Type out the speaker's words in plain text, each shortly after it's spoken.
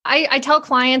I tell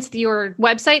clients that your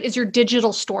website is your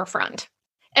digital storefront.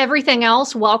 Everything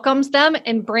else welcomes them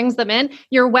and brings them in.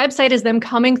 Your website is them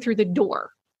coming through the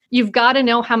door. You've got to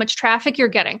know how much traffic you're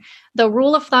getting. The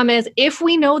rule of thumb is if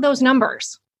we know those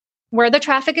numbers, where the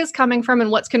traffic is coming from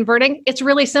and what's converting, it's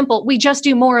really simple. We just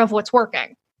do more of what's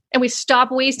working and we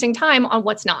stop wasting time on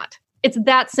what's not. It's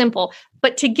that simple.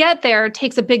 But to get there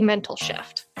takes a big mental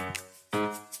shift.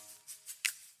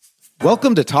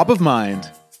 Welcome to Top of Mind,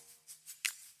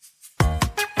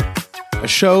 a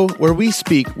show where we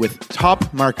speak with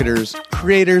top marketers,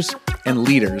 creators, and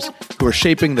leaders who are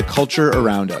shaping the culture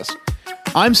around us.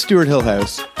 I'm Stuart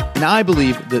Hillhouse, and I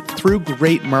believe that through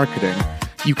great marketing,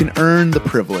 you can earn the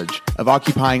privilege of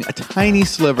occupying a tiny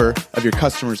sliver of your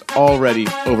customer's already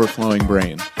overflowing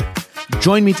brain.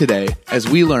 Join me today as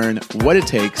we learn what it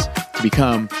takes to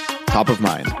become top of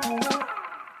mind.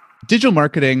 Digital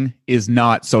marketing is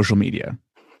not social media.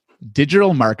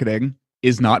 Digital marketing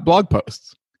is not blog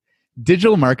posts.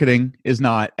 Digital marketing is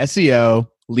not SEO,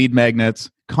 lead magnets,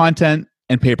 content,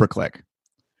 and pay-per-click.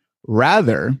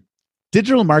 Rather,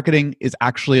 digital marketing is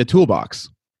actually a toolbox.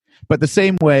 But the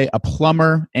same way a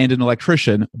plumber and an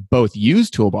electrician both use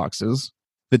toolboxes,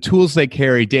 the tools they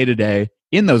carry day to day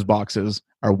in those boxes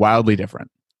are wildly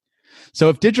different. So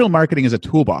if digital marketing is a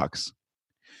toolbox,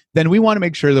 then we want to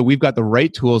make sure that we've got the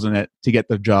right tools in it to get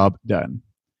the job done.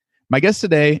 My guest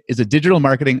today is a digital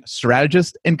marketing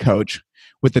strategist and coach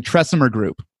with the Tresimer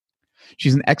Group.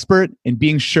 She's an expert in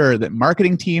being sure that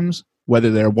marketing teams, whether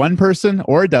they're one person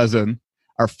or a dozen,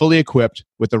 are fully equipped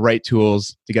with the right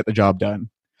tools to get the job done.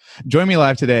 Joining me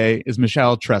live today is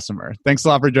Michelle Tresimer. Thanks a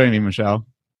lot for joining me, Michelle.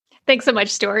 Thanks so much,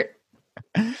 Stuart.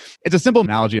 It's a simple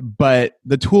analogy, but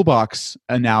the toolbox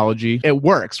analogy, it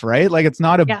works, right? Like it's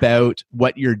not about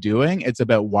what you're doing, it's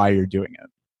about why you're doing it.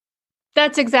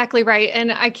 That's exactly right.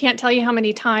 And I can't tell you how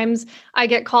many times I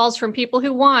get calls from people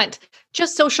who want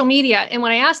just social media. And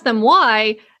when I ask them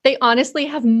why, they honestly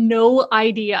have no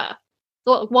idea.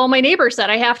 Well, my neighbor said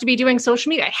I have to be doing social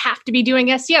media. I have to be doing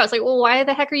SEO. I was like, well, why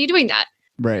the heck are you doing that?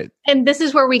 Right. And this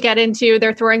is where we get into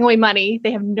they're throwing away money.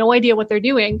 They have no idea what they're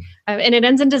doing. And it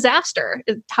ends in disaster,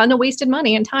 a ton of wasted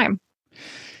money and time.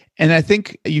 And I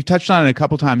think you touched on it a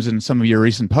couple times in some of your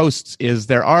recent posts is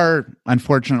there are,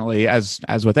 unfortunately, as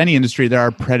with any industry, there are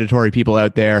predatory people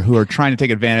out there who are trying to take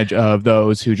advantage of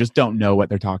those who just don't know what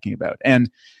they're talking about.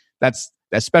 And that's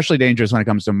especially dangerous when it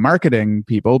comes to marketing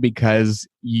people because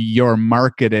your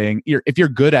marketing, if you're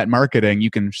good at marketing, you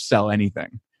can sell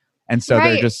anything. And so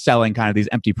They're just selling kind of these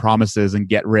empty promises and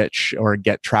get rich or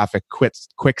get traffic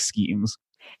quick schemes.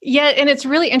 Yeah, and it's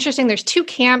really interesting. There's two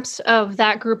camps of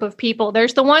that group of people.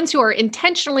 There's the ones who are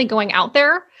intentionally going out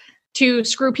there to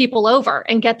screw people over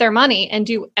and get their money and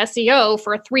do SEO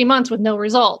for 3 months with no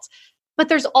results. But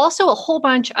there's also a whole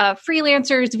bunch of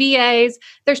freelancers, VAs.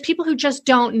 There's people who just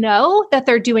don't know that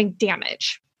they're doing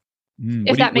damage.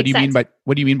 If that makes sense.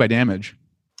 What do you mean by damage?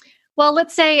 Well,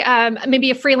 let's say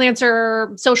maybe a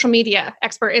freelancer social media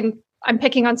expert, and I'm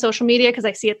picking on social media because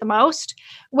I see it the most,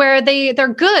 where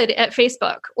they're good at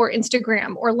Facebook or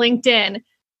Instagram or LinkedIn,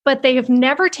 but they have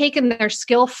never taken their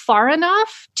skill far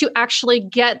enough to actually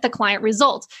get the client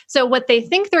results. So what they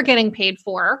think they're getting paid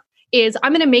for is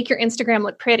I'm going to make your Instagram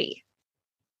look pretty.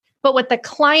 But what the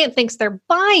client thinks they're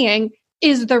buying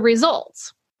is the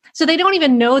results. So they don't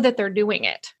even know that they're doing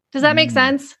it. Does that make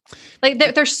sense? Like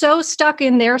they're so stuck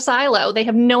in their silo. They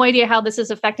have no idea how this is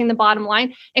affecting the bottom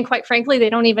line. And quite frankly, they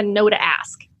don't even know to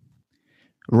ask.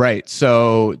 Right.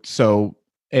 So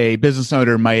a business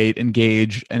owner might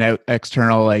engage an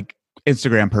external like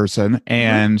Instagram person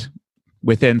and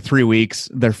within 3 weeks,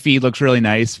 their feed looks really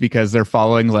nice because they're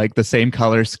following like the same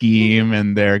color scheme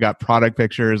and they're got product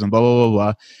pictures and blah, blah, blah,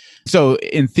 blah. So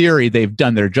in theory, they've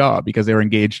done their job because they were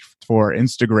engaged for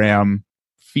Instagram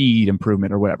feed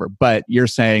improvement or whatever. But you're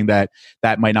saying that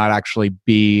might not actually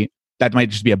be, that might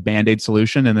just be a Band-Aid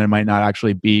solution and it might not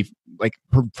actually be like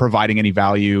providing any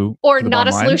value. Or not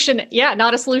a solution. Yeah,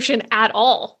 not a solution at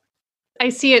all. I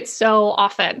see it so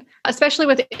often, especially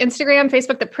with Instagram,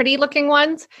 Facebook, the pretty looking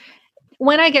ones.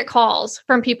 When I get calls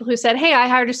from people who said, hey, I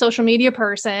hired a social media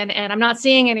person and I'm not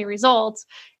seeing any results,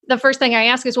 the first thing I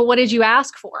ask is, well, what did you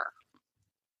ask for?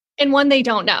 And one, they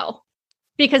don't know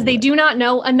because they do not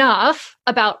know enough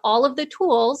about all of the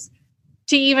tools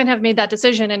to even have made that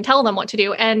decision and tell them what to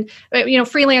do. And,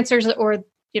 freelancers or,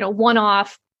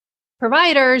 one-off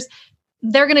providers,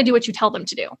 they're going to do what you tell them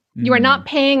to do. You are not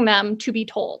paying them to be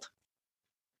told.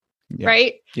 Yep.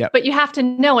 Right? Yep. But you have to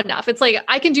know enough. It's like,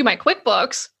 I can do my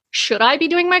QuickBooks. Should I be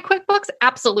doing my QuickBooks?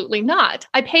 Absolutely not.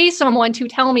 I pay someone to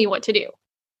tell me what to do.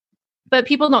 But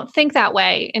people don't think that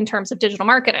way in terms of digital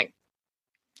marketing.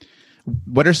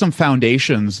 What are some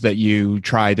foundations that you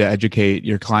try to educate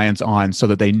your clients on so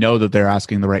that they know that they're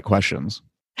asking the right questions?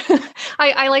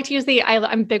 I like to use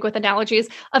I'm big with analogies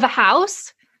of a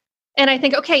house. And I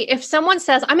think, okay, if someone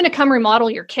says, I'm going to come remodel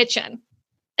your kitchen,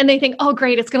 and they think, oh,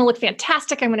 great, it's going to look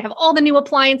fantastic, I'm going to have all the new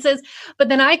appliances. But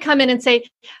then I come in and say,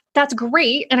 that's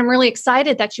great. And I'm really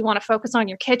excited that you want to focus on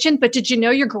your kitchen. But did you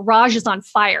know your garage is on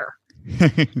fire?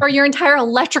 Or your entire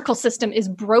electrical system is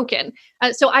broken?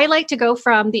 So I like to go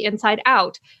from the inside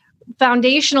out.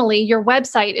 Foundationally, your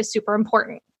website is super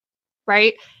important,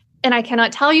 right? And I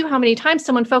cannot tell you how many times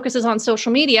someone focuses on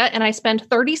social media and I spend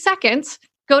 30 seconds,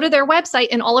 go to their website,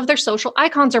 and all of their social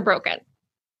icons are broken.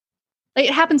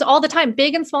 It happens all the time,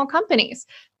 big and small companies.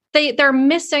 They're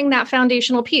missing that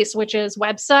foundational piece, which is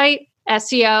website,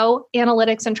 SEO,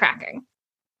 analytics, and tracking.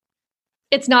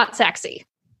 It's not sexy.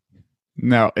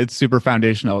 No, it's super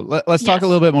foundational. Let's talk a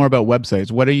little bit more about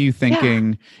websites. What are you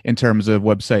thinking in terms of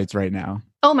websites right now?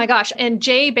 Oh my gosh. And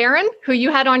Jay Barron, who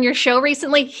you had on your show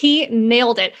recently, he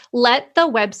nailed it. Let the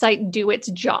website do its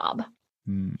job.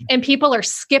 And people are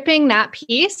skipping that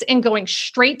piece and going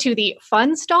straight to the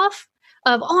fun stuff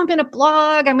of, oh, I'm going to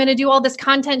blog, I'm going to do all this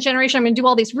content generation, I'm going to do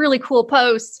all these really cool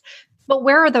posts. But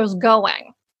where are those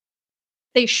going?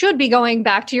 They should be going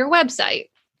back to your website.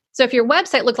 So if your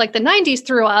website looked like the 90s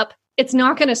threw up, it's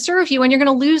not going to serve you and you're going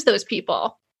to lose those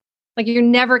people. Like you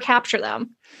never capture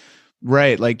them.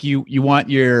 Right. Like you want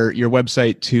your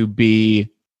website to be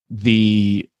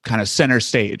the kind of center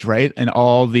stage, right? And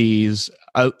all these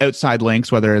outside links,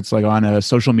 whether it's like on a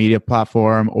social media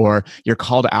platform or your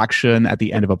call to action at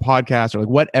the end of a podcast or like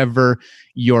whatever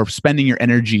you're spending your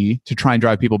energy to try and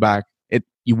drive people back,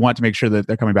 you want to make sure that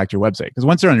they're coming back to your website. Because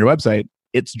once they're on your website,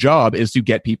 its job is to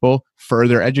get people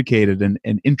further educated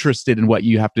and interested in what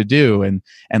you have to do and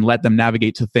let them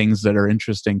navigate to things that are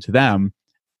interesting to them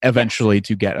eventually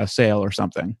to get a sale or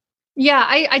something. Yeah,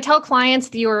 I tell clients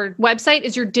that your website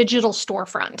is your digital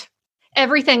storefront.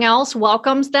 Everything else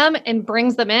welcomes them and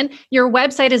brings them in. Your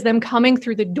website is them coming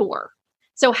through the door.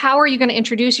 So how are you going to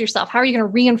introduce yourself? How are you going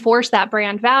to reinforce that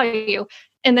brand value?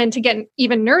 And then to get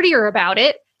even nerdier about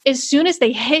it, as soon as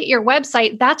they hit your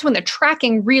website, that's when the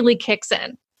tracking really kicks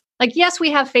in. Like, yes, we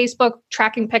have Facebook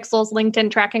tracking pixels,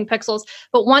 LinkedIn tracking pixels,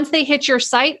 but once they hit your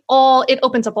site, it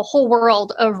opens up a whole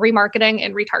world of remarketing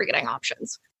and retargeting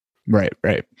options. Right.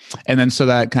 And then so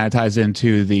that kind of ties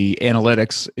into the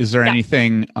analytics. Is there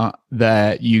anything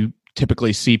that you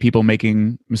typically see people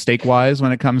making mistake-wise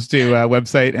when it comes to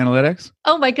website analytics?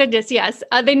 Oh my goodness, yes.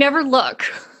 They never look.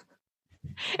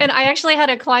 And I actually had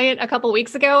a client a couple of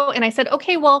weeks ago and I said,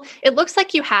 okay, well, it looks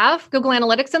like you have Google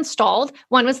Analytics installed.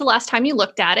 When was the last time you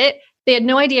looked at it? They had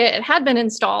no idea it had been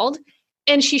installed.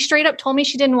 And she straight up told me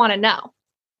she didn't want to know.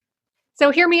 So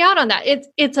hear me out on that.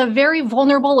 It's a very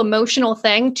vulnerable, emotional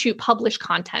thing to publish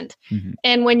content. Mm-hmm.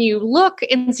 And when you look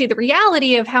and see the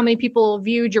reality of how many people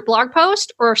viewed your blog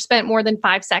post or spent more than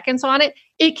 5 seconds on it,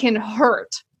 it can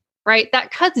hurt, right?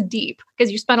 That cuts deep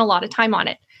because you spent a lot of time on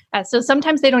it. So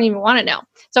sometimes they don't even want to know.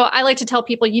 So I like to tell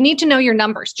people, you need to know your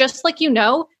numbers. Just like you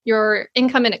know your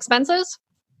income and expenses,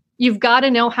 you've got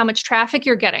to know how much traffic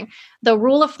you're getting. The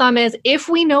rule of thumb is if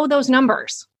we know those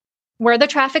numbers, where the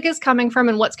traffic is coming from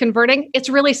and what's converting, it's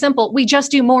really simple. We just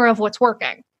do more of what's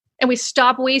working and we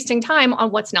stop wasting time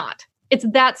on what's not. It's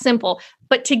that simple.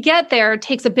 But to get there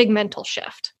takes a big mental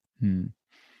shift.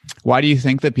 Why do you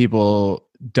think that people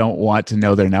don't want to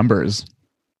know their numbers?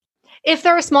 If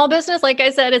they're a small business, like I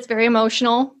said, it's very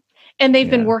emotional and they've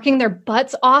been working their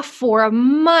butts off for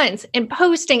months and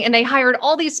posting and they hired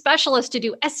all these specialists to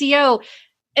do SEO.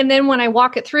 And then when I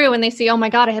walk it through and they see, oh my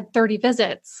God, I had 30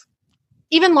 visits.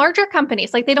 Even larger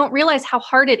companies, like they don't realize how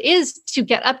hard it is to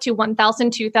get up to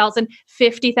 1,000, 2,000,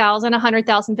 50,000,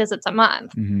 100,000 visits a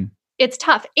month. Mm-hmm. It's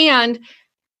tough. And,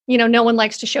 no one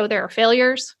likes to show their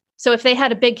failures. So if they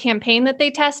had a big campaign that they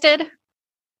tested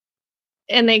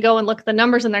and they go and look at the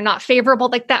numbers and they're not favorable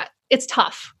like that, it's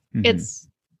tough. Mm-hmm.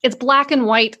 It's black and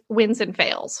white wins and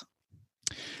fails.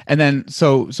 And then,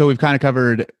 so we've kind of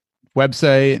covered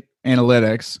website,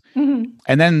 analytics, mm-hmm.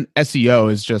 and then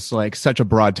SEO is just like such a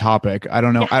broad topic. I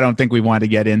don't know. I don't think we want to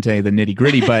get into the nitty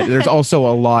gritty, but there's also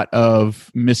a lot of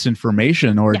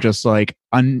misinformation or just like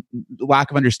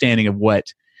lack of understanding of what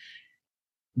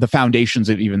the foundations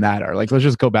of even that are. Like, let's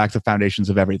just go back to foundations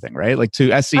of everything, right? Like to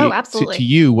SEO, to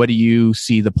you, what do you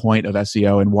see the point of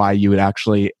SEO and why you would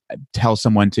actually tell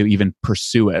someone to even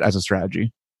pursue it as a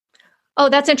strategy? Oh,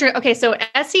 that's interesting. Okay. So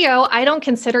SEO, I don't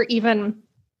consider even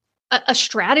a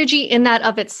strategy in that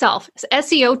of itself.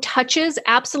 SEO touches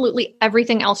absolutely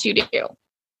everything else you do.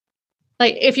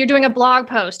 Like if you're doing a blog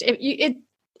post,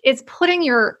 it's putting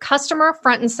your customer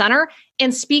front and center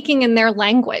and speaking in their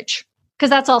language. because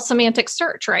that's all semantic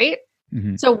search, right?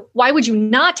 Mm-hmm. So why would you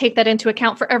not take that into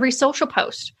account for every social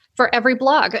post, for every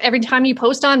blog, every time you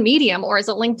post on Medium or as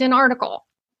a LinkedIn article?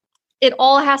 It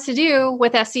all has to do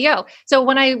with SEO. So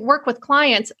when I work with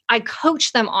clients, I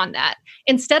coach them on that.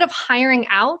 Instead of hiring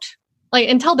out, like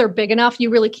until they're big enough, you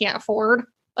really can't afford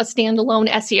a standalone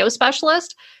SEO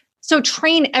specialist. So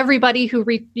train everybody who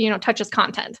touches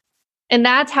content. And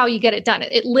that's how you get it done.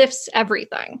 It lifts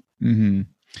everything. Mm-hmm.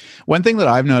 One thing that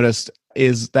I've noticed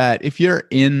is that if you're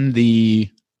if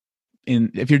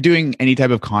you're doing any type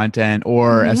of content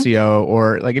or SEO,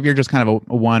 or like if you're just kind of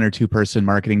a 1 or 2 person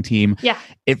marketing team,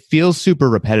 it feels super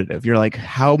repetitive. You're like,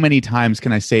 how many times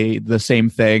can I say the same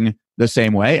thing the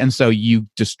same way? And so you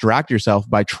distract yourself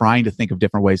by trying to think of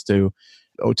different ways to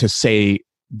say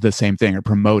the same thing or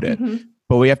promote it. Mm-hmm.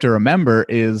 But what you have to remember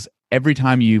is every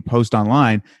time you post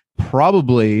online,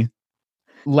 probably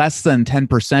less than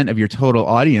 10% of your total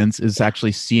audience is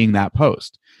actually seeing that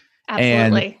post.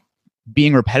 Absolutely. And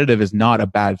being repetitive is not a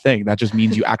bad thing. That just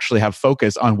means you actually have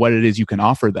focus on what it is you can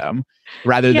offer them,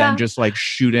 rather than just like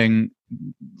shooting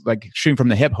from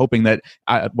the hip, hoping that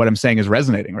what I'm saying is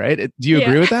resonating. Right? Do you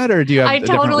agree with that, or do you have a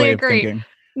different way of thinking?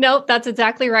 Nope, that's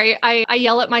exactly right. I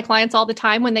yell at my clients all the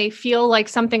time when they feel like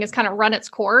something has kind of run its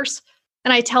course.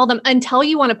 And I tell them, until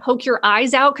you want to poke your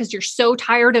eyes out because you're so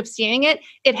tired of seeing it,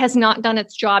 it has not done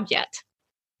its job yet.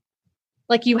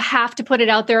 Like, you have to put it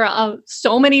out there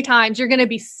so many times. You're going to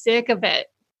be sick of it.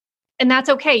 And that's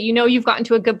okay. You've gotten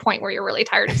to a good point where you're really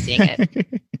tired of seeing it.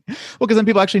 Well, because then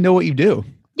people actually know what you do.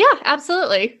 Yeah,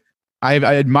 absolutely. I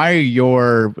admire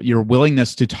your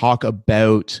willingness to talk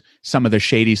about some of the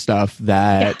shady stuff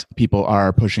that people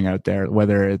are pushing out there,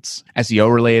 whether it's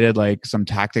SEO related, like some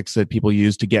tactics that people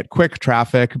use to get quick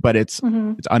traffic, but it's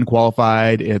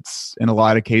unqualified. It's in a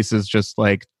lot of cases just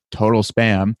like total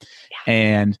spam,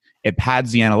 and it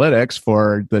pads the analytics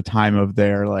for the time of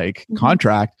their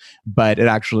contract, but it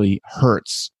actually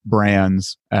hurts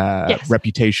brands'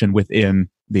 reputation within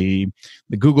the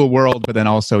Google world, but then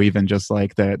also even just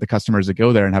like the customers that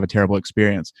go there and have a terrible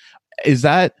experience. Is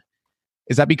that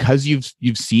because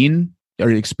you've seen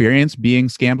or experienced being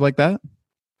scammed like that?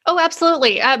 Oh,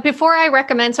 absolutely. Before I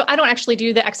recommend, so I don't actually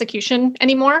do the execution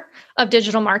anymore of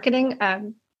digital marketing,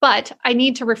 but I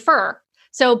need to refer.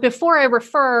 So before I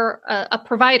refer a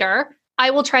provider,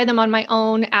 I will try them on my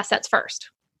own assets first.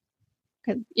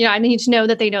 I need to know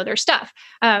that they know their stuff.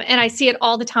 And I see it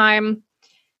all the time.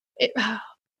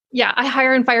 I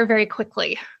hire and fire very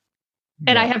quickly.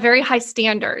 And I have very high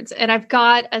standards. And I've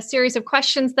got a series of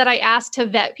questions that I ask to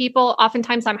vet people.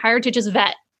 Oftentimes I'm hired to just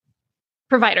vet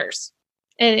providers.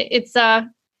 And it's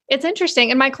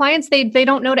interesting. And my clients, they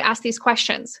don't know to ask these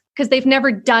questions because they've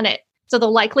never done it. So the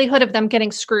likelihood of them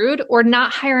getting screwed or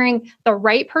not hiring the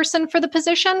right person for the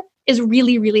position is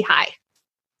really, really high.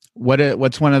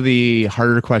 What's one of the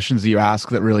harder questions that you ask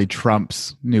that really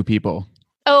trumps new people?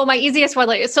 Oh, my easiest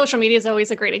one, social media is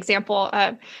always a great example.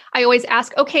 I always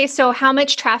ask, okay, so how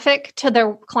much traffic to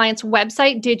their client's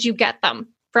website did you get them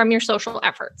from your social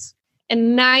efforts?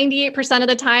 And 98% of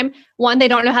the time, 1, they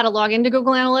don't know how to log into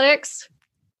Google Analytics.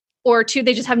 Or 2,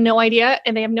 they just have no idea,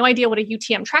 and they have no idea what a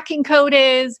UTM tracking code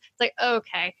is. It's like,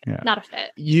 okay, not a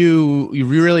fit. You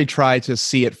really try to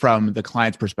see it from the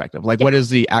client's perspective. Like, what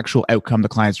is the actual outcome the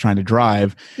client's trying to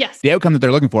drive? Yes. The outcome that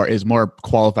they're looking for is more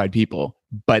qualified people,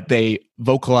 but they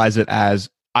vocalize it as,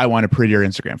 I want a prettier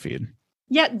Instagram feed.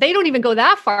 Yeah, they don't even go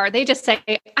that far. They just say,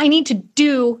 I need to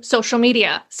do social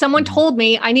media. Someone told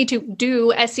me I need to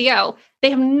do SEO.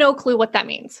 They have no clue what that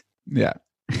means. Yeah.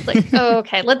 Like,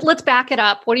 okay, let's back it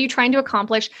up. What are you trying to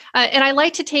accomplish? And I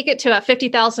like to take it to a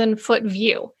 50,000 foot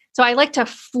view. So I like to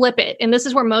flip it. And this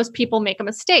is where most people make a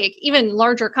mistake. Even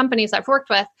larger companies I've worked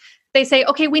with, they say,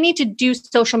 okay, we need to do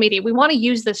social media. We want to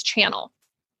use this channel.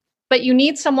 But you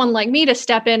need someone like me to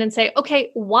step in and say, okay,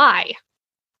 why?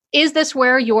 Is this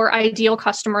where your ideal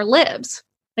customer lives?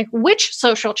 Like, which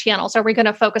social channels are we going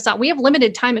to focus on? We have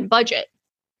limited time and budget.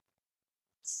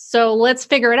 So let's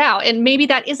figure it out. And maybe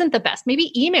that isn't the best.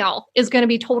 Maybe email is going to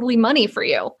be totally money for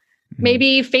you.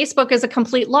 Maybe Facebook is a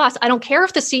complete loss. I don't care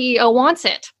if the CEO wants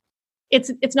it.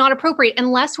 It's not appropriate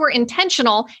unless we're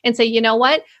intentional and say, you know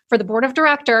what, for the board of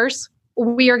directors,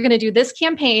 we are going to do this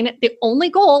campaign. The only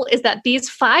goal is that these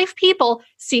 5 people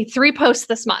see 3 posts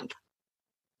this month.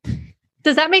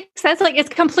 Does that make sense? Like, it's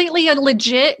completely a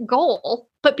legit goal,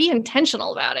 but be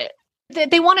intentional about it.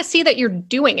 They want to see that you're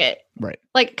doing it. Right.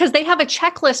 Like, because they have a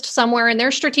checklist somewhere in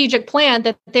their strategic plan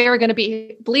that they're going to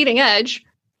be bleeding edge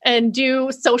and do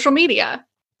social media.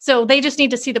 So they just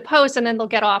need to see the post and then they'll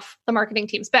get off the marketing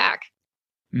team's back.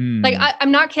 Like,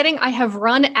 I'm not kidding. I have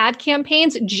run ad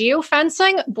campaigns,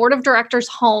 geofencing board of directors'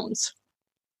 homes.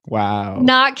 Wow.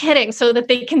 Not kidding. So that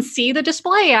they can see the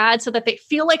display ad, so that they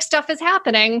feel like stuff is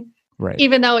happening, Right.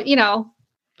 even though, you know.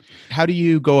 How do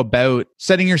you go about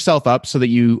setting yourself up so that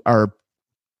you are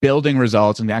building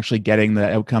results and actually getting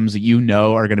the outcomes that you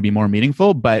know are going to be more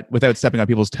meaningful, but without stepping on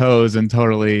people's toes and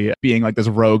totally being like this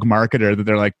rogue marketer that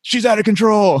they're like, she's out of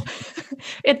control?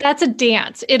 That's a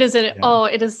dance. It is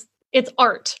it's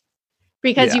art,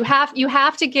 because you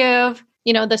have to give,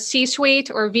 you know, the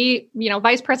C-suite or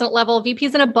vice president level,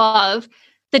 VPs and above,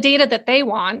 the data that they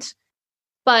want,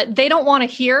 but they don't want to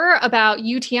hear about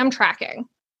UTM tracking.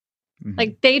 Mm-hmm.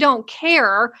 Like, they don't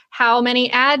care how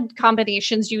many ad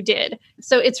combinations you did.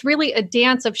 So it's really a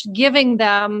dance of giving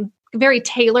them very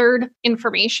tailored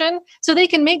information so they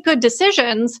can make good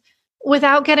decisions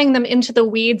without getting them into the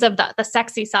weeds of the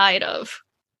sexy side of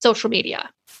social media.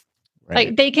 Right.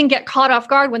 Like, they can get caught off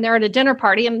guard when they're at a dinner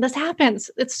party, and this happens.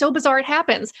 It's so bizarre. It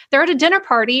happens. They're at a dinner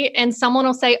party and someone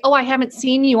will say, "Oh, I haven't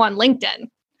seen you on LinkedIn,"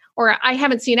 or "I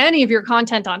haven't seen any of your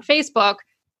content on Facebook."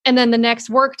 And then the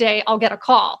next workday, I'll get a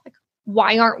call. Like,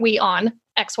 why aren't we on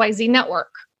XYZ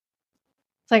network?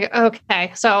 It's like,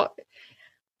 okay, so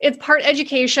it's part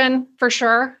education for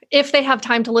sure, if they have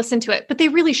time to listen to it, but they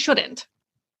really shouldn't.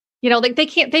 You know, like,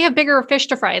 they have bigger fish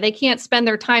to fry. They can't spend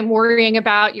their time worrying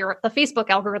about the Facebook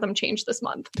algorithm change this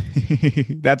month.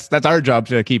 That's our job,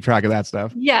 to keep track of that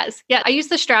stuff. Yes. Yeah. I use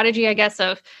the strategy, I guess,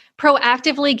 of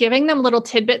proactively giving them little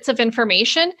tidbits of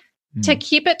information to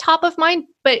keep it top of mind,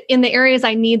 but in the areas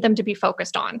I need them to be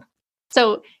focused on.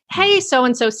 So, hey,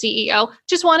 so-and-so CEO,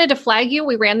 just wanted to flag you.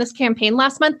 We ran this campaign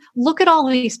last month. Look at all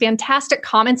of these fantastic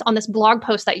comments on this blog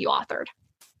post that you authored.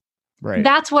 Right.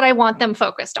 That's what I want them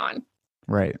focused on.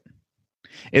 Right.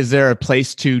 Is there a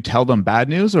place to tell them bad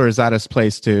news, or is that a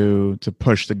place to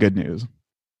push the good news?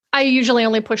 I usually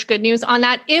only push good news on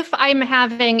that. If I'm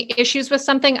having issues with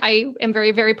something, I am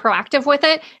very, very proactive with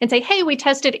it and say, hey, we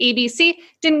tested ABC,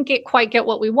 didn't quite get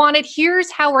what we wanted.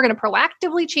 Here's how we're going to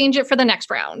proactively change it for the next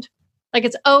round. Like,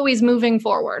 it's always moving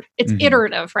forward. It's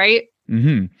iterative, right?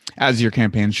 Mm-hmm. As your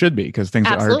campaign should be, because things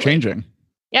are changing.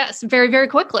 Yes, very, very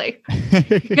quickly.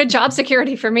 Good job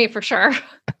security for me, for sure.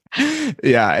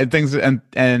 Yeah, and things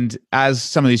and as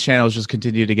some of these channels just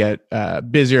continue to get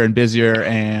busier and busier,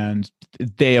 and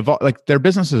they evolve, like their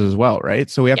businesses as well, right?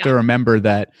 So we have to remember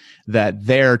that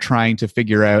they're trying to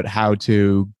figure out how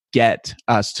to get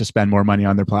us to spend more money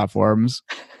on their platforms,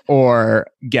 or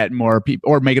get more people,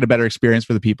 or make it a better experience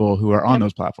for the people who are on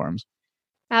those platforms.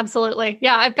 Absolutely.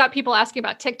 Yeah, I've got people asking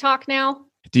about TikTok now.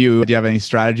 Do you have any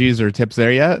strategies or tips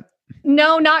there yet?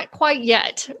 No, not quite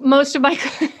yet. Most of my,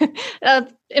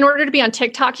 in order to be on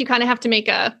TikTok, you kind of have to make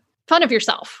a fun of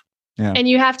yourself. Yeah. And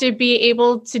you have to be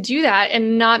able to do that.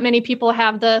 And not many people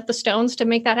have the stones to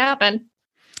make that happen.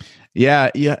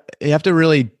 Yeah. You have to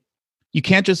really, you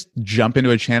can't just jump into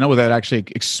a channel without actually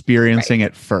experiencing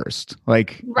it first.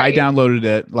 Like, I downloaded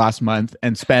it last month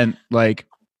and spent like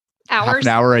hours, half an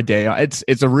hour a day.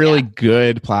 It's a really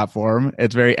good platform.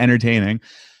 It's very entertaining.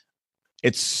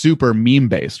 It's super meme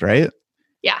based, right?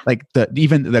 Yeah. Like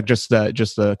just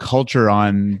the culture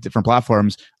on different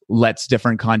platforms lets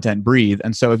different content breathe.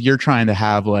 And so if you're trying to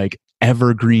have like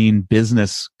evergreen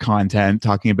business content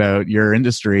talking about your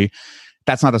industry,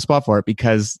 that's not the spot for it,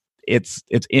 because it's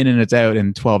in and it's out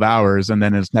in 12 hours and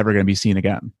then it's never going to be seen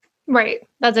again. Right.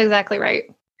 That's exactly right.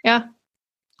 Yeah.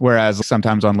 Whereas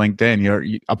sometimes on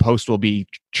LinkedIn, a post will be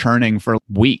churning for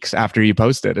weeks after you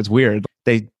post it. It's weird.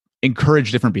 They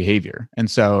encourage different behavior. And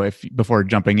so before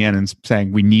jumping in and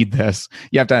saying we need this,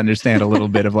 you have to understand a little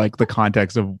bit of like the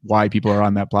context of why people are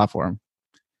on that platform.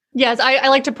 Yes, I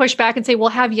like to push back and say, well,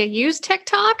 have you used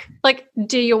TikTok? Like,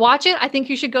 do you watch it? I think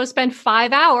you should go spend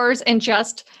 5 hours and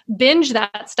just binge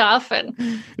that stuff and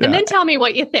then tell me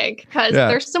what you think, because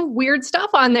there's some weird stuff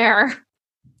on there.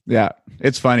 Yeah,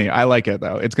 it's funny. I like it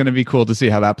though. It's going to be cool to see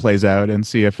how that plays out and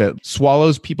see if it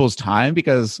swallows people's time,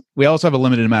 because we also have a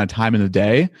limited amount of time in the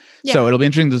day. Yeah. So it'll be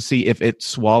interesting to see if it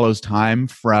swallows time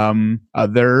from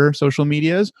other social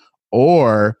medias,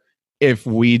 or if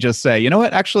we just say, you know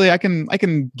what, actually I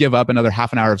can give up another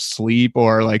half an hour of sleep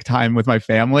or like time with my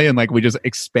family, and like we just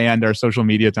expand our social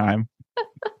media time.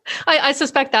 I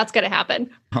suspect that's going to happen.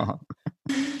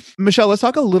 Michelle, let's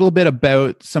talk a little bit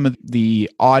about some of the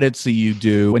audits that you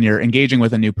do when you're engaging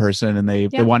with a new person and they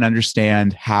want to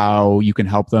understand how you can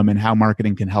help them and how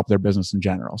marketing can help their business in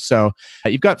general. So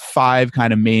you've got 5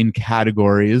 kind of main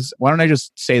categories. Why don't I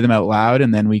just say them out loud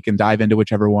and then we can dive into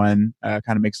whichever one kind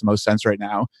of makes the most sense right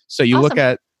now. So you look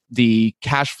at the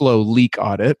cash flow leak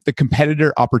audit, the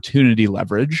competitor opportunity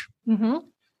leverage,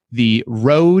 the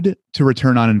road to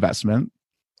return on investment,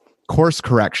 course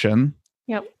correction,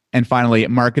 And finally,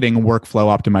 marketing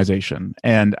workflow optimization.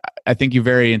 And I think you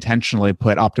very intentionally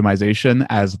put optimization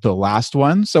as the last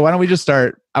one. So why don't we just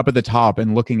start up at the top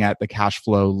and looking at the cash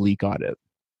flow leak audit?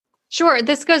 Sure.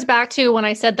 This goes back to when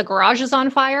I said the garage is on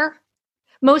fire.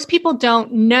 Most people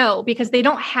don't know because they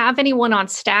don't have anyone on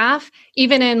staff,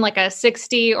 even in like a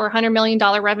 $60 or $100 million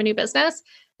revenue business.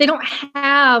 They don't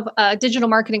have a digital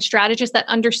marketing strategist that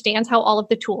understands how all of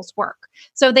the tools work.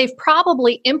 So they've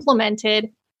probably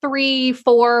implemented 3,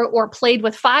 4, or played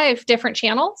with 5 different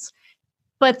channels,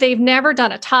 but they've never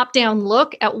done a top-down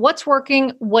look at what's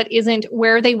working, what isn't,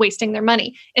 where are they wasting their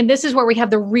money. And this is where we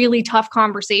have the really tough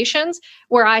conversations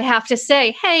where I have to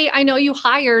say, hey, I know you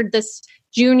hired this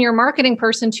junior marketing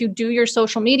person to do your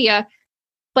social media,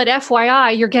 but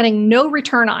FYI, you're getting no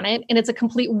return on it, and it's a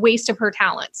complete waste of her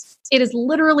talents. It is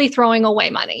literally throwing away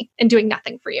money and doing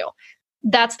nothing for you.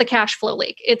 That's the cash flow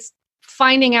leak. It's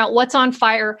finding out what's on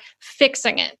fire,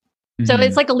 fixing it. Mm-hmm. So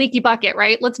it's like a leaky bucket,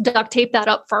 right? Let's duct tape that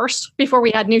up first before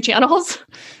we add new channels.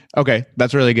 Okay,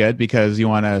 that's really good because you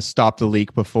want to stop the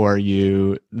leak before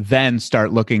you then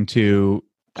start looking to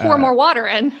pour more water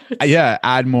in.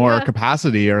 Add more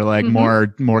capacity or like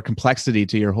more complexity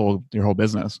to your whole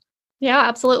business. Yeah,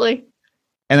 absolutely.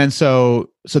 And then so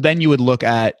then you would look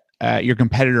at your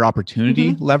competitor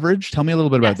opportunity leverage. Tell me a little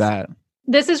bit about that.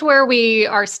 This is where we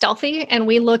are stealthy and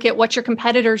we look at what your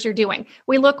competitors are doing.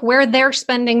 We look where they're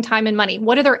spending time and money.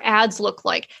 What do their ads look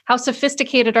like? How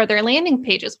sophisticated are their landing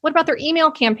pages? What about their email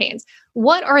campaigns?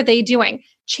 What are they doing?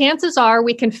 Chances are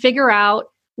we can figure out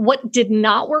what did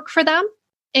not work for them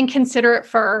and consider it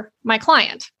for my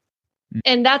client.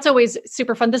 And that's always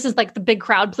super fun. This is like the big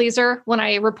crowd pleaser when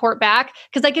I report back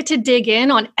because I get to dig in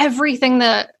on everything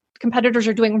that competitors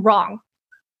are doing wrong,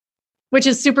 which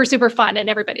is super, super fun and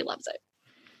everybody loves it.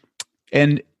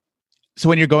 And so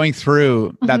when you're going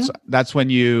through, that's when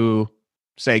you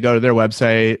say, go to their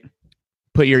website,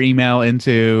 put your email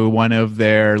into one of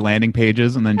their landing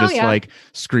pages and then just like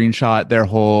screenshot their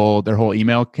whole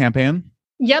email campaign.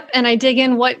 Yep. And I dig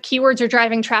in what keywords are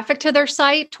driving traffic to their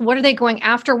site. What are they going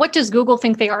after? What does Google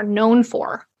think they are known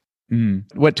for?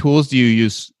 What tools do you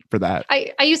use for that?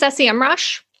 I use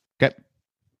SEMrush. Okay.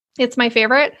 It's my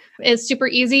favorite. It's super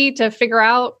easy to figure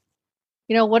out,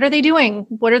 what are they doing?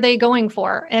 What are they going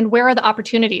for? And where are the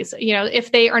opportunities?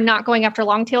 If they are not going after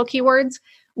long tail keywords,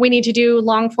 we need to do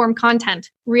long form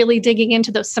content, really digging into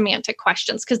those semantic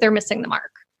questions because they're missing the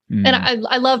mark. And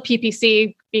I love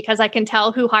PPC because I can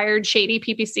tell who hired shady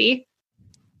PPC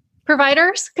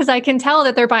providers because I can tell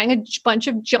that they're buying a bunch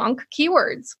of junk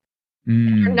keywords.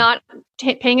 And they're not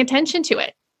paying attention to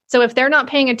it. So if they're not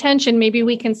paying attention, maybe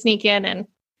we can sneak in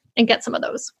and get some of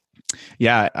those.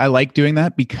 Yeah, I like doing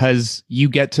that because you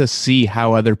get to see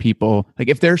how other people, like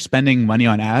if they're spending money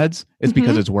on ads, it's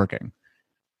because it's working.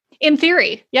 In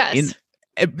theory, yes.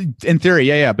 In theory,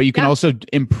 yeah. But you can also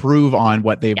improve on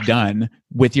what they've done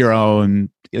with your own.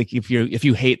 Like if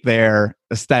you hate their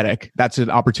aesthetic, that's an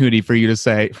opportunity for you to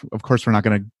say, of course, we're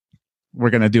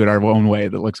gonna do it our own way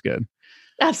that looks good.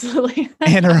 Absolutely.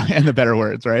 and the better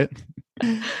words, right?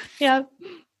 Yeah.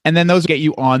 And then those get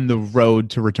you on the road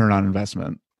to return on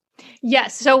investment.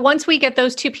 Yes. So once we get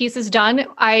those 2 pieces done,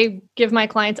 I give my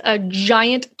clients a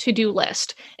giant to-do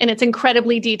list, and it's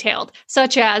incredibly detailed,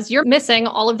 such as you're missing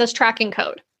all of this tracking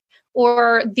code,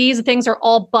 or these things are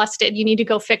all busted. You need to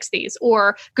go fix these,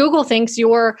 or Google thinks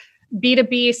your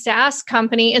B2B SaaS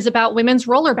company is about women's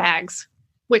roller bags,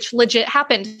 which legit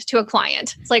happened to a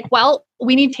client. It's like, well,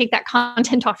 we need to take that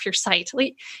content off your site.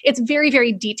 It's very,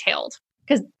 very detailed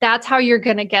because that's how you're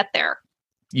going to get there.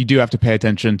 You do have to pay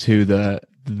attention to the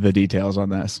details on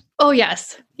this. Oh,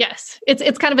 yes.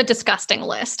 It's kind of a disgusting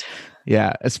list.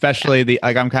 Yeah, especially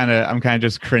I'm kind of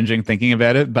just cringing thinking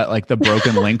about it, but like the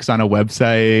broken links on a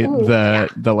website,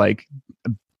 the like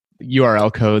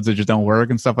URL codes that just don't work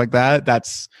and stuff like that.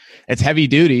 It's heavy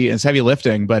duty, it's heavy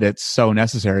lifting, but it's so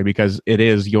necessary because it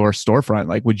is your storefront.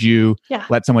 Like, would you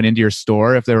let someone into your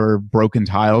store if there were broken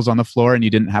tiles on the floor and you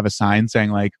didn't have a sign saying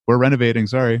like, we're renovating,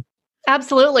 sorry?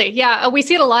 Absolutely. Yeah. We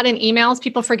see it a lot in emails.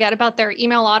 People forget about their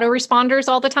email autoresponders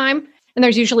all the time. And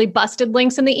there's usually busted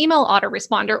links in the email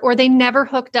autoresponder, or they never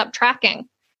hooked up tracking.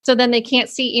 So then they can't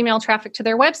see email traffic to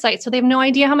their website. So they have no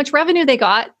idea how much revenue they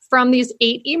got from these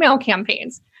 8 email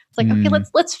campaigns. It's like, okay,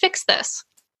 let's fix this.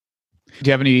 Do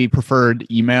you have any preferred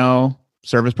email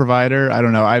service provider? I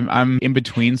don't know. I'm in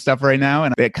between stuff right now,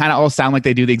 and they kind of all sound like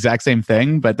they do the exact same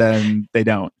thing, but then they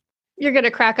don't. You're going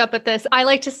to crack up at this. I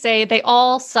like to say they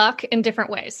all suck in different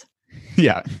ways.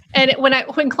 Yeah. And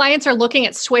when clients are looking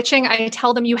at switching, I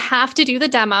tell them you have to do the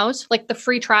demos, like the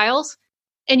free trials,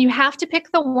 and you have to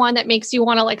pick the one that makes you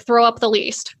want to like throw up the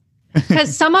least.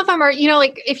 Because some of them are,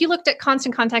 like if you looked at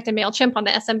Constant Contact and MailChimp on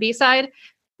the SMB side,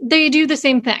 they do the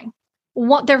same thing.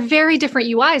 They're very different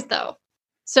UIs though.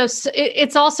 So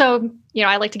it's also,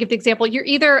 I like to give the example, you're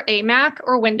either a Mac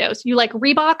or Windows. You like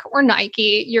Reebok or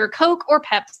Nike, you're Coke or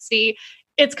Pepsi.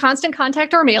 It's Constant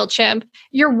Contact or MailChimp.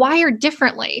 You're wired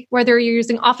differently, whether you're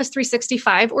using Office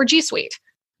 365 or G Suite.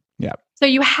 Yeah. So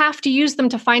you have to use them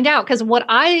to find out, because what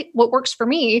works for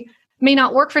me may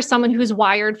not work for someone who's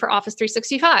wired for Office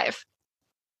 365.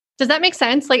 Does that make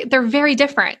sense? Like they're very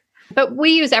different. But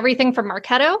we use everything from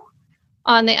Marketo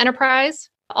on the enterprise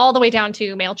all the way down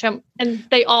to MailChimp. And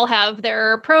they all have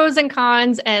their pros and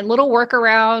cons and little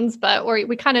workarounds, but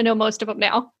we kind of know most of them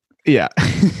now. Yeah.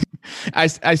 I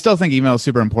still think email is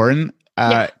super important.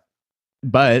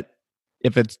 But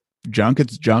if it's junk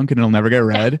and it'll never get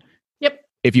read. Yep.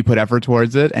 If you put effort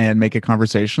towards it and make it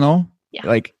conversational,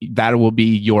 like that will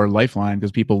be your lifeline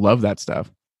because people love that stuff.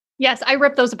 Yes, I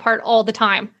rip those apart all the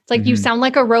time. It's like, you sound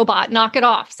like a robot, knock it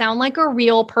off. Sound like a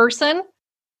real person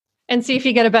and see if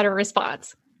you get a better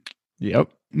response. Yep.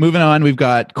 Moving on, we've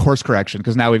got course correction,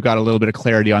 because now we've got a little bit of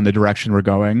clarity on the direction we're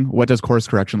going. What does course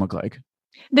correction look like?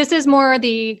 This is more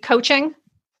the coaching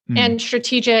and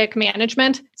strategic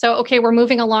management. So, okay, we're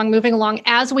moving along.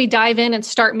 As we dive in and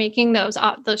start making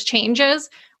those changes,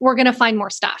 we're going to find more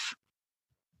stuff.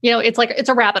 It's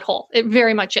a rabbit hole. It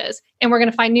very much is. And we're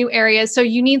going to find new areas. So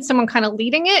you need someone kind of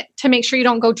leading it to make sure you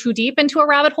don't go too deep into a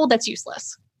rabbit hole that's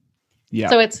useless. Yeah.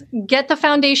 So it's get the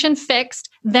foundation fixed,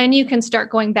 then you can start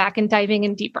going back and diving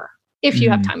in deeper if you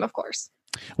have time, of course.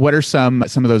 What are some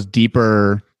of those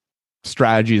deeper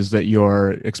strategies that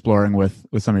you're exploring with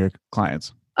some of your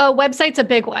clients? Website's a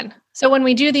big one. So when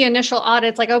we do the initial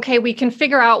audits, like, okay, we can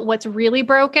figure out what's really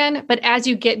broken. But as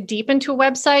you get deep into a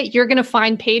website, you're going to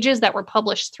find pages that were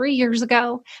published 3 years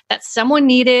ago that someone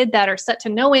needed, that are set to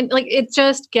no end. Like it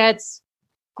just gets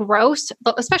gross,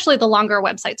 especially the longer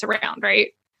websites around, right?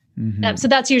 Mm-hmm. So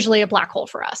that's usually a black hole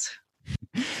for us.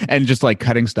 And just like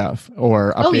cutting stuff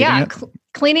or updating it?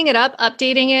 Cleaning it up,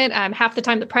 updating it. Half the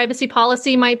time the privacy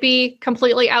policy might be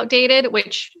completely outdated,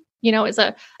 which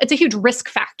it's a huge risk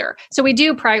factor. So we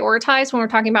do prioritize when we're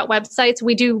talking about websites.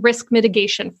 We do risk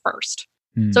mitigation first.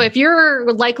 So if you're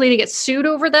likely to get sued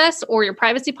over this or your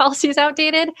privacy policy is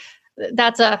outdated,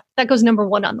 that goes number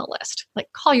one on the list. Like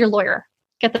call your lawyer,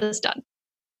 get this done.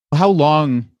 How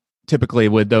long typically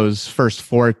would those first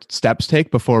 4 steps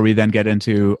take before we then get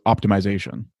into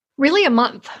optimization? Really a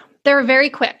month. They're very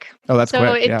quick. Oh, that's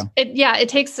quick. It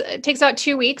takes about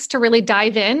 2 weeks to really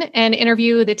dive in and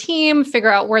interview the team,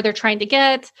 figure out where they're trying to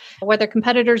get, where their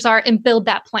competitors are, and build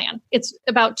that plan. It's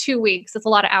about 2 weeks. It's a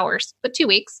lot of hours, but 2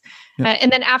 weeks. Yep.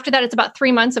 And then after that, it's about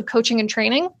 3 months of coaching and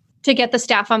training to get the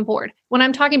staff on board. When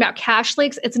I'm talking about cache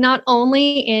leaks, it's not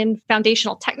only in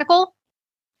foundational technical,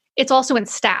 it's also in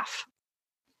staff.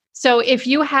 So if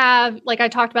you have, like I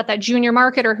talked about, that junior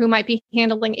marketer who might be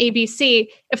handling ABC,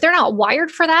 if they're not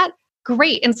wired for that,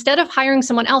 great. Instead of hiring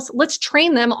someone else, let's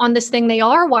train them on this thing they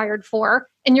are wired for,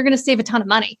 and you're going to save a ton of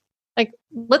money. Like,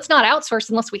 let's not outsource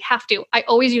unless we have to. I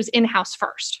always use in-house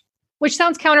first, which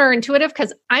sounds counterintuitive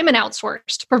because I'm an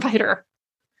outsourced provider.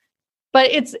 But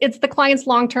it's the client's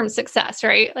long-term success,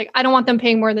 right? Like, I don't want them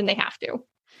paying more than they have to.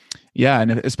 Yeah,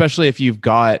 and especially if you've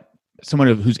got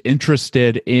someone who's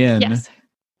interested in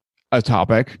a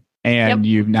topic and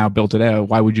you've now built it out,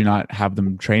 why would you not have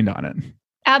them trained on it?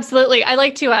 Absolutely. I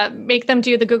like to make them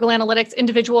do the Google Analytics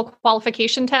individual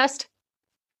qualification test.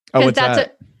 Oh, what's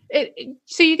that?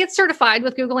 So you get certified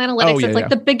with Google Analytics. It's like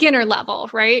the beginner level,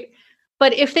 right?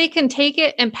 But if they can take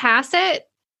it and pass it,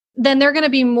 then they're going to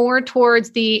be more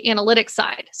towards the analytics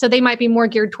side. So they might be more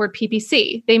geared toward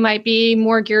PPC. They might be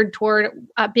more geared toward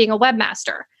being a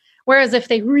webmaster. Whereas if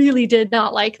they really did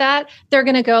not like that, they're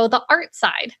going to go the art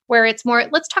side, where it's more,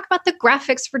 let's talk about the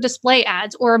graphics for display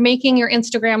ads or making your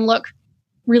Instagram look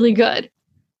really good.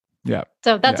 Yeah.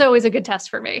 So that's always a good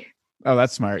test for me. Oh,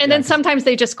 that's smart. And then sometimes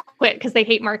they just quit because they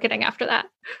hate marketing after that.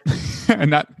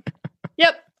 And that.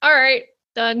 Yep. All right.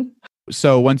 Done.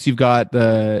 So once you've got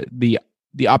the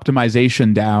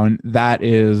optimization down, that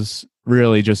is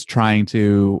really just trying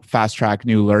to fast track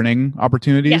new learning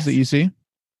opportunities that you see?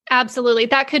 Absolutely.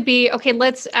 That could be, okay,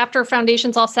 after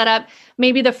foundation's all set up,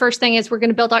 maybe the first thing is we're going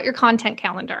to build out your content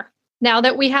calendar. Now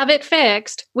that we have it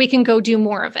fixed, we can go do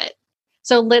more of it.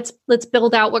 So let's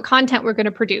build out what content we're going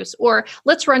to produce, or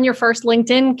let's run your first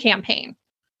LinkedIn campaign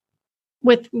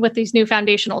with these new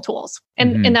foundational tools.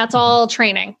 And that's all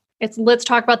training. Let's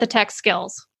talk about the tech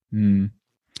skills.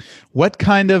 What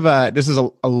kind of, this is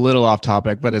a little off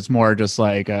topic, but it's more just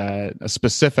like a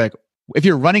specific, if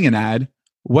you're running an ad,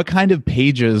 What kind of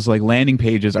pages, like landing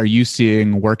pages, are you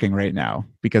seeing working right now?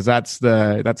 Because that's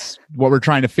what we're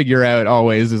trying to figure out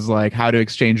always, is like how to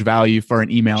exchange value for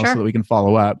an email so that we can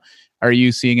follow up. Are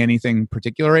you seeing anything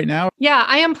particular right now? Yeah,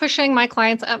 I am pushing my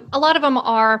clients. A lot of them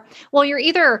are, well, you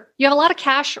have a lot of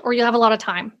cash or you have a lot of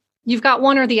time. You've got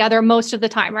one or the other most of the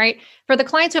time, right? For the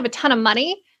clients who have a ton of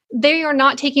money, they are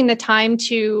not taking the time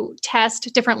to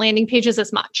test different landing pages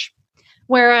as much.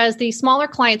 Whereas the smaller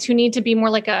clients who need to be more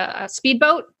like a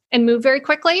speedboat and move very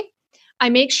quickly, I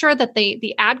make sure that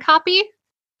the ad copy,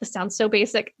 this sounds so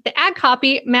basic, the ad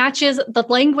copy matches the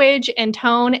language and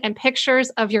tone and pictures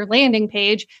of your landing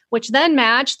page, which then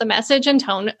match the message and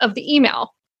tone of the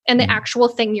email and the actual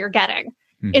thing you're getting.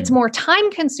 Mm-hmm. It's more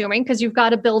time consuming because you've got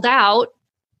to build out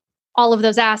all of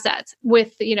those assets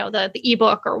with, the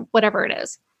ebook or whatever it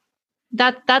is.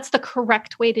 That's the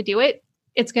correct way to do it.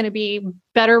 It's going to be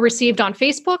better received on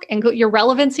Facebook and your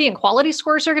relevancy and quality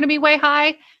scores are going to be way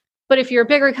high. But if you're a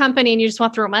bigger company and you just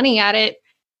want to throw money at it,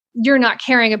 you're not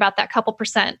caring about that couple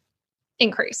 %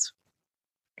 increase.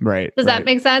 Right. Does that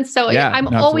make sense? So I'm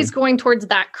always going towards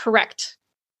that correct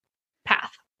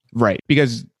path. Right.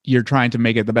 Because you're trying to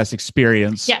make it the best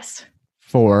experience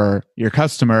for your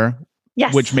customer,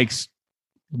 which makes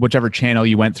whichever channel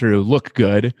you went through look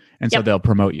good. And so they'll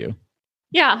promote you.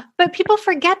 Yeah, but people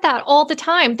forget that all the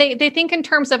time. They think in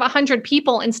terms of 100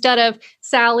 people instead of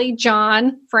Sally,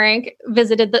 John, Frank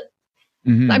visited the...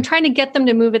 Mm-hmm. I'm trying to get them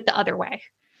to move it the other way.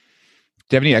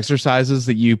 Do you have any exercises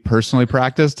that you personally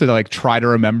practice to like try to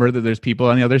remember that there's people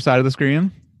on the other side of the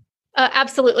screen?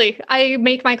 Absolutely. I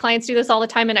make my clients do this all the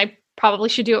time, and I probably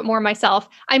should do it more myself.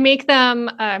 I make them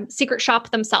secret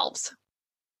shop themselves.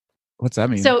 What's that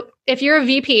mean? So if you're a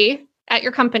VP at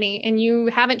your company and you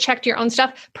haven't checked your own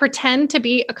stuff, pretend to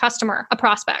be a customer, a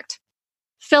prospect.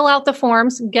 Fill out the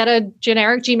forms, get a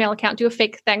generic Gmail account, do a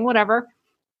fake thing, whatever,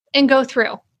 and go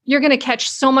through. You're going to catch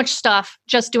so much stuff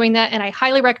just doing that. And I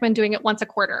highly recommend doing it once a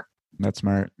quarter. That's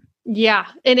smart. Yeah.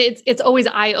 And it's always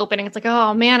eye-opening. It's like,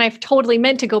 oh man, I've totally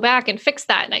meant to go back and fix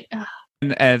that.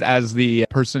 And as the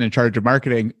person in charge of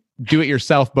marketing, do it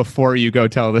yourself before you go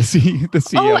tell the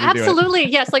CEO. Oh, absolutely.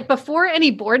 Yes. Like before any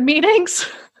board meetings,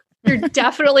 you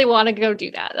definitely want to go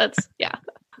do that.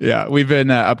 Yeah. We've been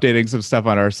updating some stuff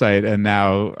on our site, and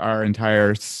now our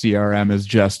entire CRM is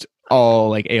just all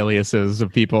like aliases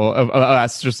of people, of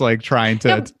us just like trying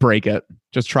to break it.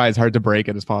 Just try as hard to break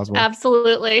it as possible.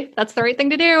 Absolutely. That's the right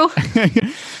thing to do.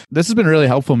 This has been really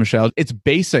helpful, Michelle. It's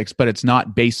basics, but it's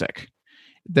not basic.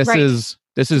 This is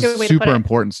super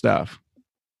important stuff.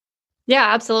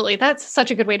 Yeah, absolutely. That's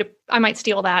such a good way I might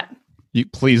steal that. You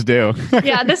please do.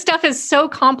 Yeah, this stuff is so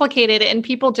complicated and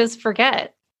people just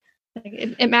forget.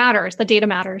 It matters. The data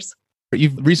matters.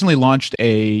 You've recently launched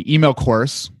a email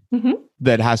course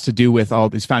that has to do with all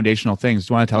these foundational things.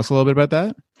 Do you want to tell us a little bit about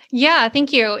that? Yeah,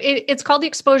 thank you. It's called the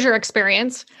Exposure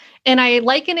Experience, and I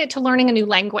liken it to learning a new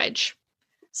language.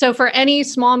 So for any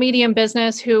small, medium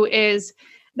business who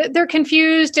they're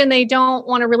confused and they don't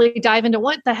want to really dive into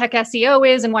what the heck SEO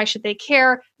is and why should they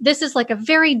care, this is like a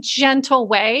very gentle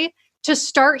way to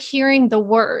start hearing the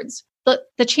words.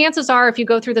 The chances are, if you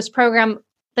go through this program,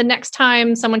 the next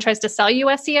time someone tries to sell you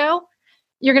SEO,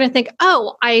 you're going to think,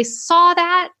 oh, I saw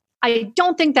that. I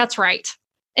don't think that's right.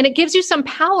 And it gives you some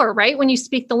power, right? When you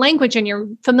speak the language and you're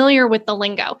familiar with the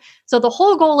lingo. So the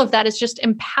whole goal of that is just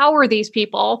empower these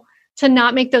people to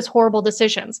not make those horrible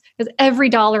decisions, because every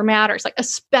dollar matters. Like,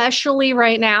 especially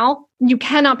right now, you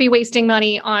cannot be wasting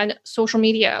money on social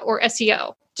media or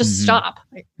SEO. Just stop.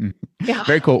 Yeah.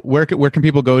 Very cool. Where can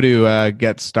people go to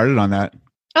get started on that?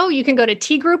 Oh, you can go to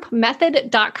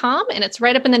tgroupmethod.com, and it's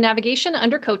right up in the navigation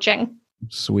under coaching.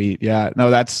 Sweet. Yeah.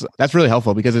 No, that's really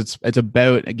helpful, because it's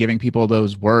about giving people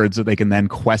those words that they can then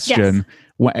question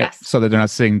so that they're not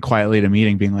sitting quietly at a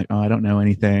meeting being like, oh, I don't know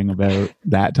anything about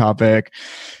that topic.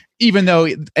 Even though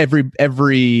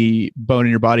every bone in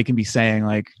your body can be saying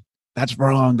like, that's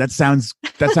wrong. That sounds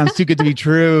too good to be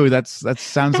true. That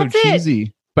sounds so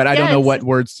cheesy. But I don't know what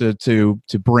words to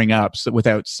bring up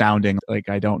without sounding like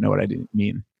I don't know what I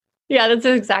mean. Yeah, that's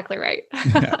exactly right.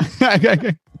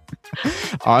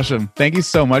 Awesome. Thank you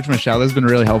so much, Michelle. This has been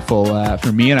really helpful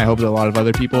for me, and I hope that a lot of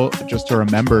other people, just to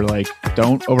remember, like,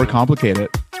 don't overcomplicate it.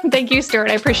 Thank you,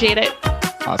 Stuart. I appreciate it.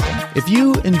 Awesome. If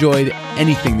you enjoyed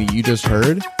anything that you just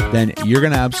heard, then you're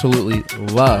going to absolutely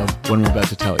love what I'm about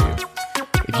to tell you.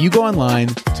 If you go online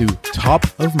to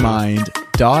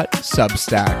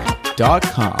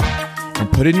topofmind.substack.com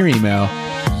and put in your email,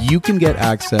 you can get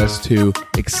access to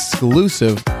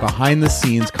exclusive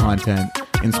behind-the-scenes content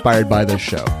inspired by this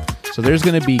show. So there's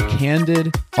going to be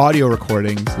candid audio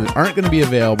recordings that aren't going to be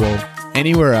available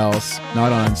anywhere else,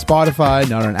 not on Spotify,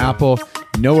 not on Apple.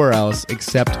 nowhere else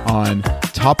except on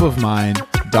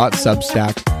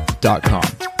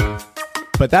topofmind.substack.com.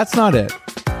 But that's not it.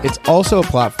 It's also a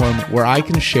platform where I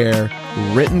can share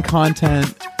written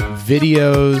content,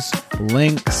 videos,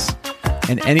 links,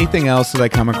 and anything else that I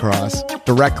come across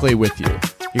directly with you.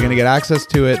 You're going to get access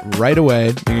to it right away.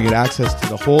 You're going to get access to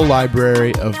the whole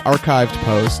library of archived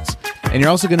posts. And you're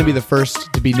also going to be the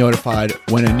first to be notified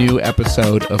when a new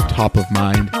episode of Top of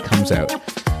Mind comes out.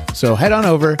 So head on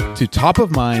over to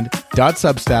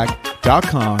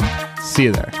topofmind.substack.com. See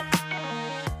you there.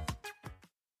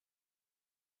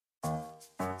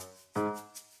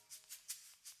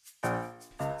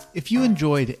 If you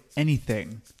enjoyed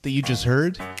anything that you just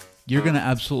heard, you're going to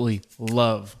absolutely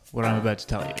love what I'm about to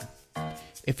tell you.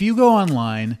 If you go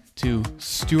online to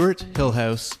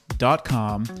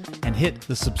stuarthillhouse.com and hit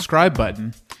the subscribe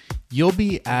button, you'll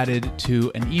be added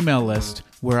to an email list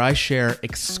where I share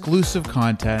exclusive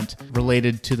content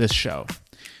related to this show.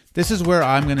 This is where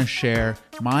I'm going to share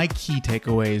my key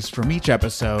takeaways from each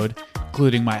episode,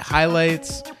 including my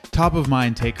highlights, top of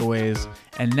mind takeaways,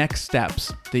 and next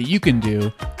steps that you can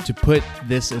do to put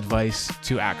this advice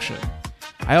to action.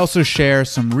 I also share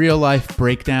some real-life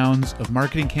breakdowns of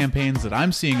marketing campaigns that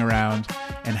I'm seeing around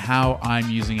and how I'm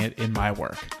using it in my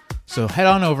work. So head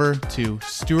on over to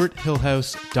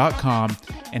stuarthillhouse.com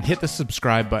and hit the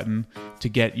subscribe button to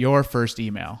get your first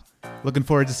email. Looking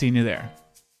forward to seeing you there.